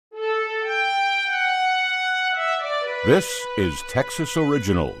This is Texas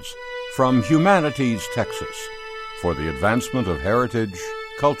Originals from Humanities, Texas, for the advancement of heritage,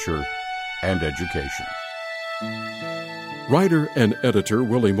 culture, and education. Writer and editor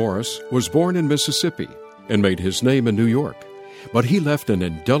Willie Morris was born in Mississippi and made his name in New York, but he left an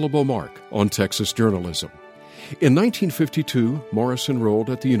indelible mark on Texas journalism. In 1952, Morris enrolled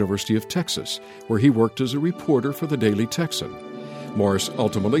at the University of Texas, where he worked as a reporter for the Daily Texan. Morris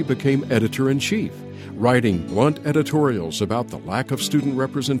ultimately became editor-in-chief, writing blunt editorials about the lack of student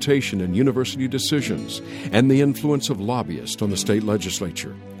representation in university decisions and the influence of lobbyists on the state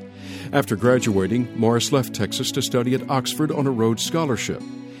legislature. After graduating, Morris left Texas to study at Oxford on a Rhodes Scholarship,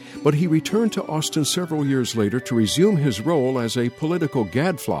 but he returned to Austin several years later to resume his role as a political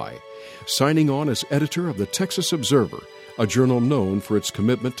gadfly, signing on as editor of the Texas Observer, a journal known for its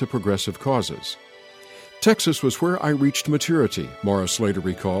commitment to progressive causes. Texas was where I reached maturity, Morris later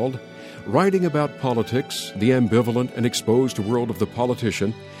recalled. Writing about politics, the ambivalent and exposed world of the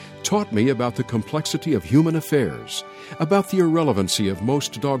politician, taught me about the complexity of human affairs, about the irrelevancy of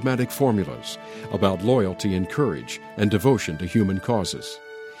most dogmatic formulas, about loyalty and courage and devotion to human causes.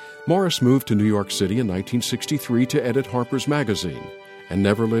 Morris moved to New York City in 1963 to edit Harper's Magazine and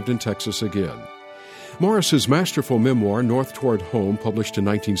never lived in Texas again. Morris's masterful memoir, North Toward Home, published in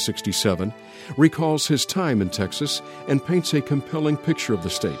 1967, recalls his time in Texas and paints a compelling picture of the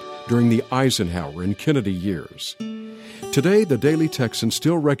state during the Eisenhower and Kennedy years. Today, the Daily Texan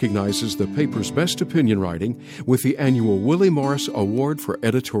still recognizes the paper's best opinion writing with the annual Willie Morris Award for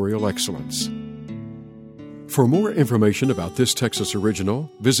Editorial Excellence. For more information about this Texas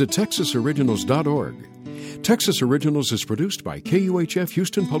Original, visit texasoriginals.org. Texas Originals is produced by KUHF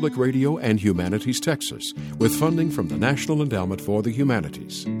Houston Public Radio and Humanities Texas, with funding from the National Endowment for the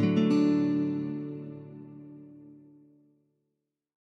Humanities.